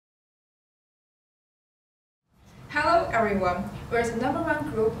everyone, we're the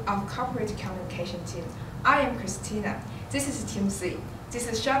 #1 group of corporate communication team. I am Christina, this is Team C, this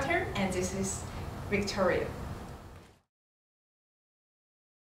is Shutter, and this is Victoria.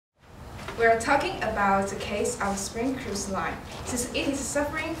 We are talking about the case of Spring Cruise Line, since it is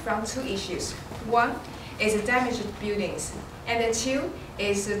suffering from two issues. One is the damaged buildings, and the two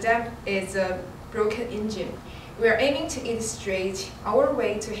is the broken engine. We are aiming to illustrate our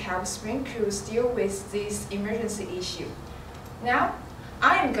way to help Spring Cruise deal with this emergency issue. Now,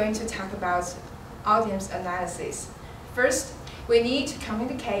 I am going to talk about audience analysis. First, we need to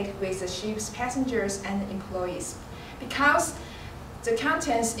communicate with the ship's passengers and employees, because the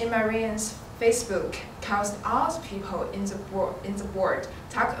contents in Marianne's Facebook caused all the people in the board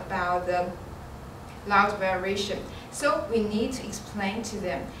talk about the loud vibration. So we need to explain to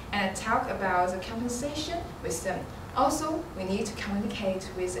them and talk about the compensation with them. Also, we need to communicate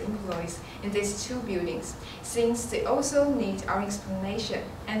with the employees in these two buildings, since they also need our explanation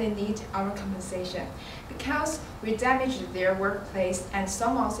and they need our compensation, because we damaged their workplace and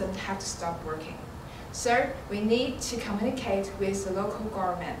some of them have to stop working. Third, we need to communicate with the local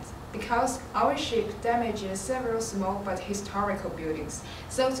government, because our ship damaged several small but historical buildings.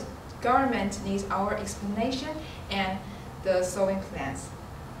 So the government needs our explanation and the solving plans.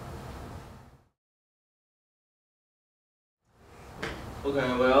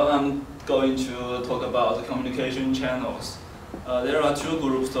 Okay, well, I'm going to talk about the communication channels. There are two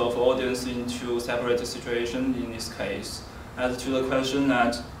groups of audience in two separate situations in this case. As to the question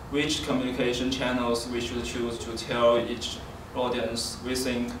that which communication channels we should choose to tell each audience, we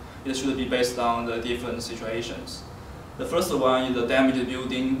think it should be based on the different situations. The first one is the damaged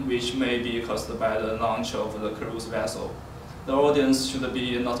building, which may be caused by the launch of the cruise vessel. The audience should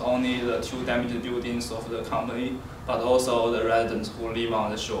be not only the two damaged buildings of the company, but also the residents who live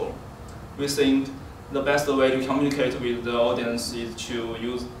on the shore. We think the best way to communicate with the audience is to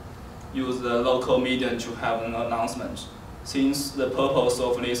use the local media to have an announcement, since the purpose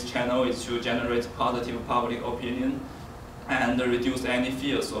of this channel is to generate positive public opinion and reduce any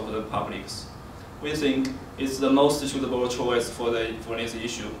fears of the publics. We think it's the most suitable choice for this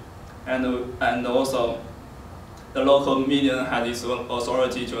issue, and also the local media has its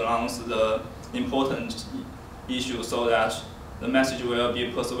authority to announce the important issue so that the message will be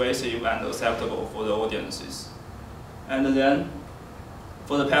persuasive and acceptable for the audiences. And then,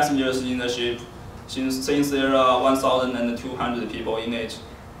 for the passengers in the ship, since there are 1,200 people in it,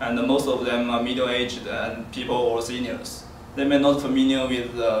 and most of them are middle-aged and people or seniors, they may not be familiar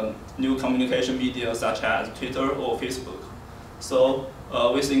with the new communication media such as Twitter or Facebook. So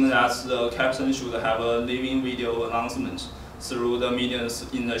we think that the captain should have a living video announcement through the media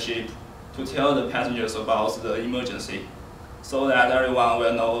in the ship to tell the passengers about the emergency, so that everyone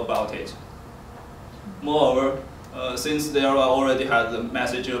will know about it. Moreover, since there already has a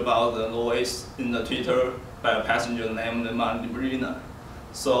message about the noise in the Twitter by a passenger named Marina,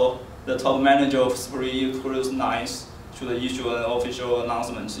 so the top manager of Spring Cruise Lines should issue an official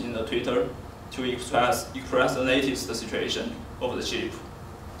announcement in the Twitter to express the latest situation of the ship.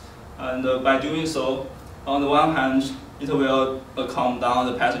 And by doing so, on the one hand, it will calm down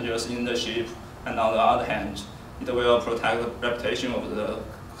the passengers in the ship, and on the other hand, it will protect the reputation of the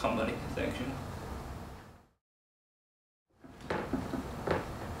company. Thank you.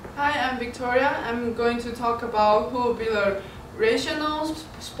 Hi, I'm Victoria. I'm going to talk about who will be the rational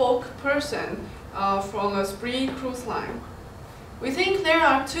spokesperson from the Spring Cruise Line. We think there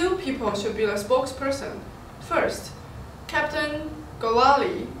are two people should be the spokesperson. First, Captain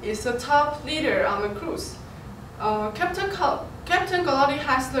Galali is the top leader on the cruise. Captain Galali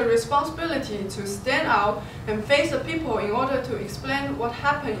has the responsibility to stand out and face the people in order to explain what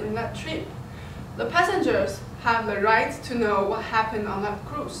happened in that trip. The passengers have the right to know what happened on that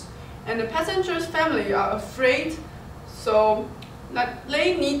cruise, and the passengers' family are afraid, so that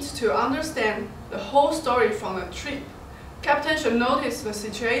they need to understand the whole story from the trip. Captain should notice the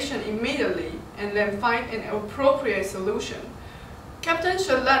situation immediately and then find an appropriate solution. Captain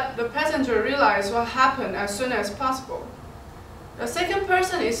should let the passenger realize what happened as soon as possible. The second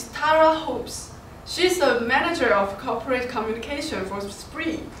person is Tara Hopes. She's the manager of corporate communication for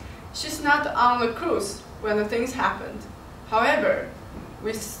Spring. She's not on the cruise when the things happened. However,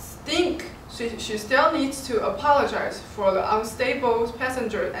 we think she still needs to apologize for the unstable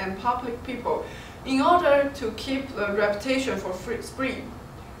passengers and public people in order to keep the reputation for Spring.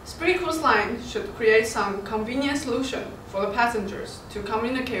 Spring Cruise Line should create some convenient solution for the passengers to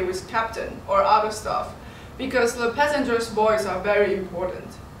communicate with captain or other staff, because the passengers' voice are very important.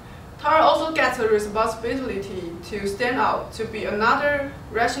 Tara also gets a responsibility to stand out to be another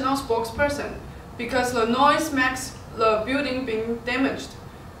rational spokesperson, because the noise makes the building being damaged,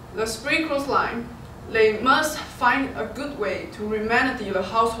 the Spree Cruise Line, they must find a good way to remedy the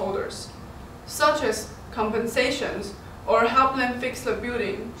householders, such as compensations or help them fix the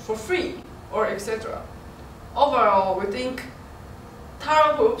building for free, or etc. Overall, we think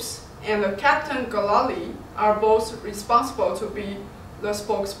Taro Hoops and Captain Galali are both responsible to be the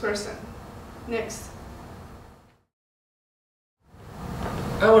spokesperson. Next.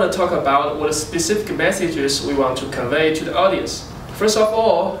 I want to talk about what specific messages we want to convey to the audience. First of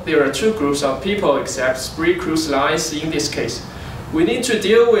all, there are two groups of people except Spree Cruise Lines in this case. We need to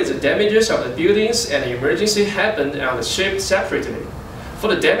deal with the damages of the buildings and the emergency happened on the ship separately.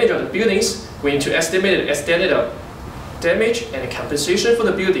 For the damage of the buildings, we need to estimate the extent of damage and compensation for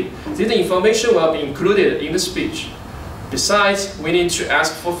the building. This information will be included in the speech. Besides, we need to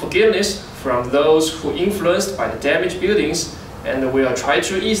ask for forgiveness from those who influenced by the damaged buildings and we will try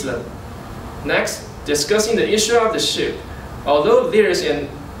to ease them. Next, discussing the issue of the ship. Although there is an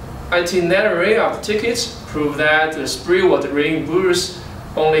itinerary of tickets prove that the Spree would reimburse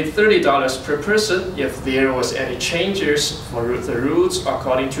only $30 per person if there was any changes for the routes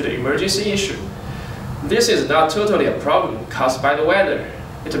according to the emergency issue. This is not totally a problem caused by the weather.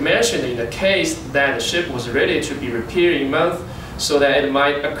 It mentioned in the case that the ship was ready to be repaired in a month so that it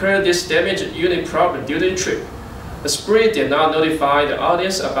might occur this damaged unit problem during the trip. The Spree did not notify the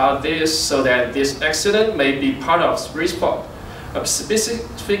audience about this so that this accident may be part of Spree's fault. A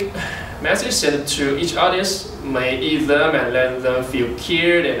specific message sent to each audience may ease them and let them feel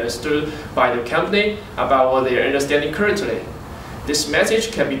cared and understood by the company about what they are understanding currently. This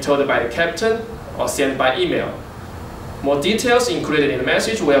message can be told by the captain or sent by email. More details included in the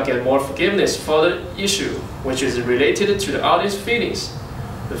message will get more forgiveness for the issue, which is related to the audience feelings.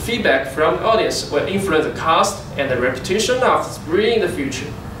 The feedback from the audience will influence the cost and the reputation of Spree in the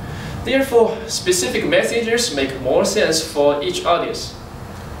future. Therefore, specific messages make more sense for each audience.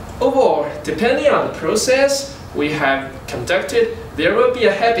 Overall, depending on the process we have conducted, there will be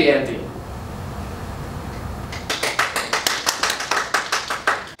a happy ending.